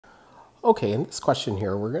Okay, in this question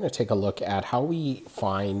here, we're going to take a look at how we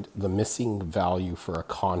find the missing value for a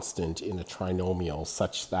constant in a trinomial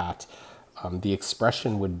such that the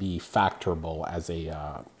expression would be factorable as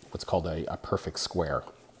a what's called a perfect square.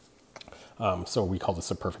 So we call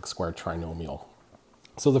this a perfect square trinomial.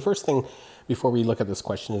 So the first thing before we look at this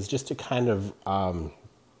question is just to kind of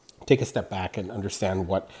take a step back and understand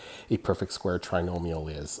what a perfect square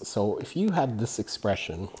trinomial is. So if you had this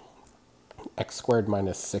expression, x squared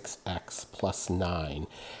minus 6x plus 9,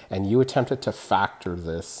 and you attempted to factor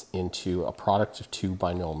this into a product of two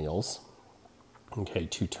binomials, okay,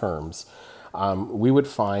 two terms, we would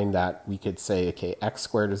find that we could say, okay, x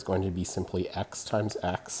squared is going to be simply x times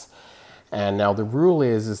x. And now the rule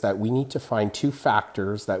is that we need to find two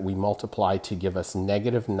factors that we multiply to give us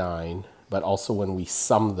negative 9, but also when we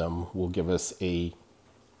sum them will give us a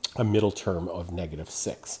middle term of negative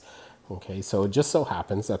 6. Okay, so it just so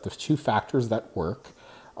happens that the two factors that work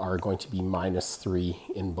are going to be minus 3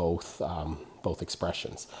 in both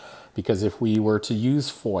expressions. Because if we were to use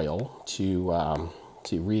FOIL to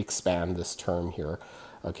re-expand this term here,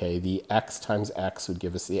 okay, the x times x would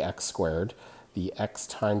give us the x squared. The x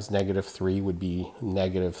times negative 3 would be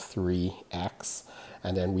negative 3x.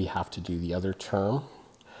 And then we have to do the other term.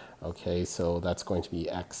 Okay, so that's going to be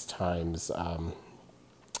x times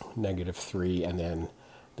negative 3, and then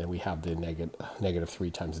we have the negative 3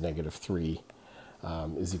 times negative 3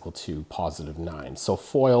 is equal to positive 9. So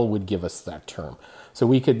FOIL would give us that term. So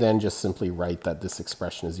we could then just simply write that this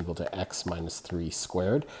expression is equal to x minus 3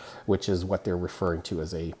 squared, which is what they're referring to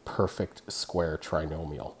as a perfect square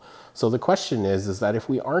trinomial. So the question is that if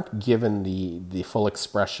we aren't given the full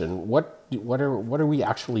expression, what do we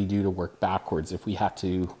actually do to work backwards if we had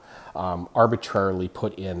to arbitrarily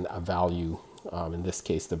put in a value, in this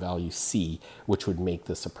case the value c, which would make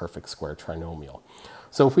this a perfect square trinomial?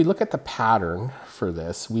 So if we look at the pattern for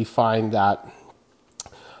this, we find that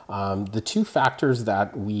the two factors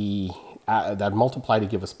that that multiply to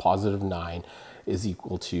give us positive 9 is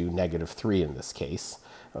equal to negative 3 in this case.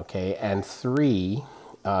 Okay, and 3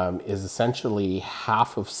 is essentially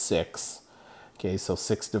half of 6. Okay, so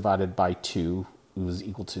 6 divided by 2 is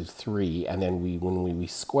equal to 3, and then when we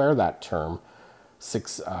square that term,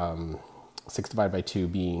 6 divided by 2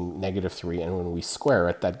 being negative 3, and when we square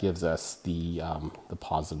it, that gives us the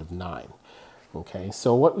positive 9. Okay,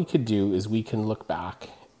 so what we could do is we can look back.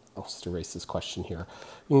 I'll just erase this question here.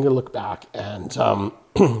 We can look back and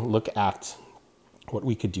look at what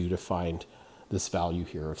we could do to find this value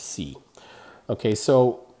here of c. Okay,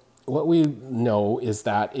 so what we know is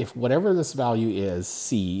that if whatever this value is,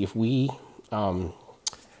 c, if we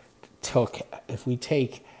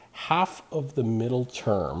take half of the middle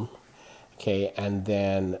term, okay, and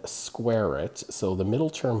then square it, so the middle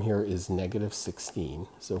term here is negative 16.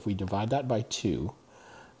 So if we divide that by 2,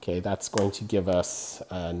 okay, that's going to give us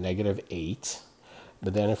negative 8.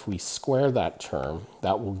 But then if we square that term,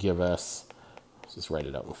 that will give us, let's just write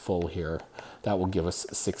it out in full here, that will give us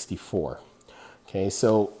 64. Okay,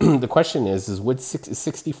 so the question is is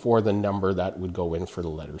 64 the number that would go in for the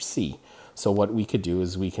letter C? So what we could do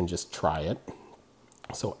is we can just try it.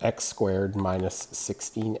 So x squared minus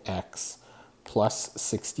 16x plus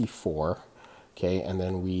 64, okay, and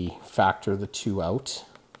then we factor the 2 out.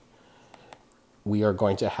 We are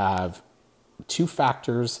going to have two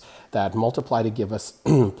factors that multiply to give us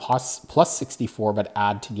plus 64, but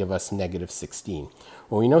add to give us negative 16.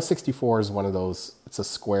 Well, we know 64 is one of those, it's a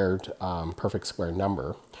squared, perfect square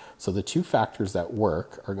number. So the two factors that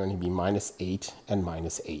work are going to be minus 8 and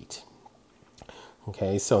minus 8.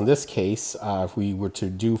 Okay, so in this case, if we were to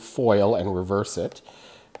do FOIL and reverse it,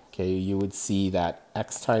 okay, you would see that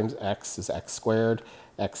x times x is x squared,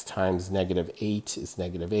 x times negative 8 is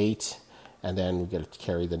negative 8, and then we get to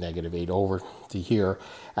carry the negative 8 over to here,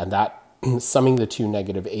 and that summing the two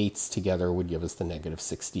negative 8s together would give us the negative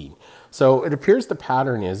 16. So it appears the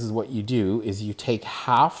pattern is what you do is you take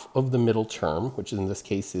half of the middle term, which in this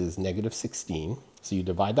case is negative 16, so you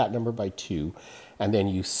divide that number by 2, and then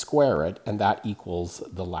you square it, and that equals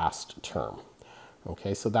the last term.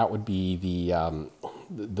 Okay, so that would be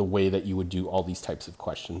the way that you would do all these types of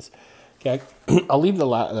questions. Okay, I'll leave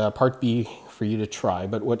the part B for you to try,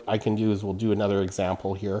 but what I can do is we'll do another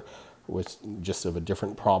example here with just of a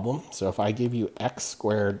different problem. So if I give you x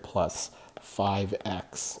squared plus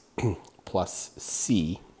 5x plus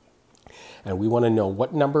c, and we want to know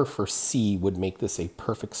what number for c would make this a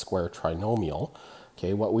perfect square trinomial,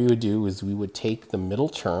 okay, what we would do is we would take the middle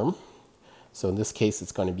term, so in this case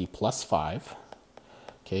it's going to be plus 5,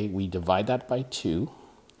 okay, we divide that by 2,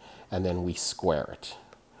 and then we square it.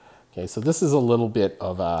 Okay, so this is a little bit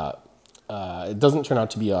of a, it doesn't turn out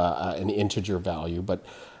to be an integer value, but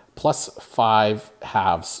plus 5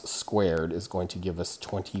 halves squared is going to give us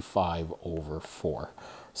 25 over 4.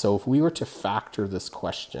 So if we were to factor this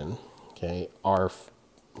question, okay, our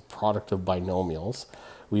product of binomials,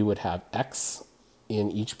 we would have x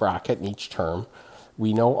in each bracket, in each term.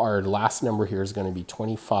 We know our last number here is going to be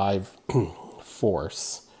 25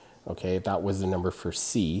 fourths. Okay, that was the number for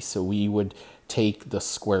c. So we would take the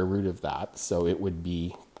square root of that. So it would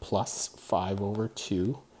be plus 5 over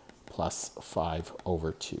 2 plus 5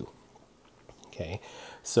 over 2. Okay,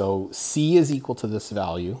 so c is equal to this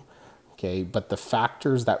value. Okay, but the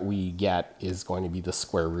factors that we get is going to be the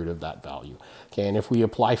square root of that value. Okay, and if we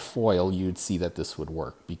apply FOIL, you'd see that this would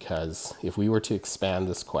work, because if we were to expand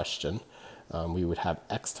this question, we would have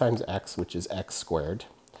x times x, which is x squared.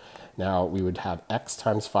 Now we would have x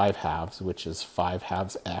times 5 halves, which is 5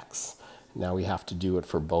 halves x. Now we have to do it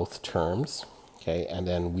for both terms. Okay, and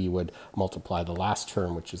then we would multiply the last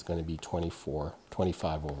term, which is going to be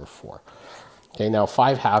 25 over 4. Okay, now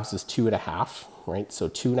 5 halves is 2.5, right? So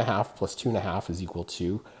 2.5 plus 2.5 is equal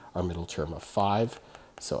to our middle term of 5.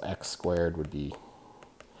 So x squared would be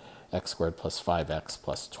x squared plus 5x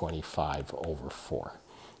plus 25 over 4.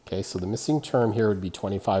 Okay, so the missing term here would be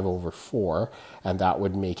 25 over 4, and that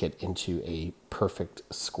would make it into a perfect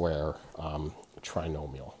square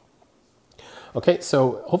trinomial. Okay,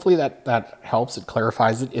 so hopefully that helps, it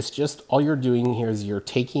clarifies it. It's just all you're doing here is you're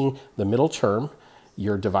taking the middle term,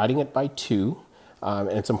 you're dividing it by 2, and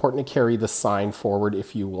it's important to carry the sign forward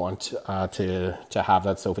if you want to have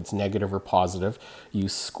that. So if it's negative or positive, you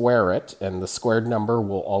square it, and the squared number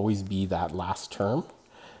will always be that last term.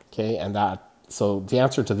 Okay, and so the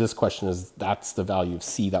answer to this question is that's the value of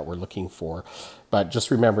c that we're looking for. But just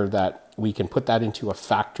remember that we can put that into a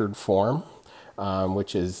factored form,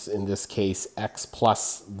 which is in this case x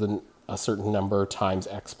plus a certain number times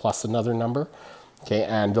x plus another number. Okay,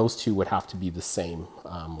 and those two would have to be the same,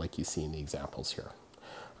 like you see in the examples here.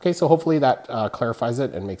 Okay, so hopefully that clarifies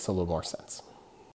it and makes a little more sense.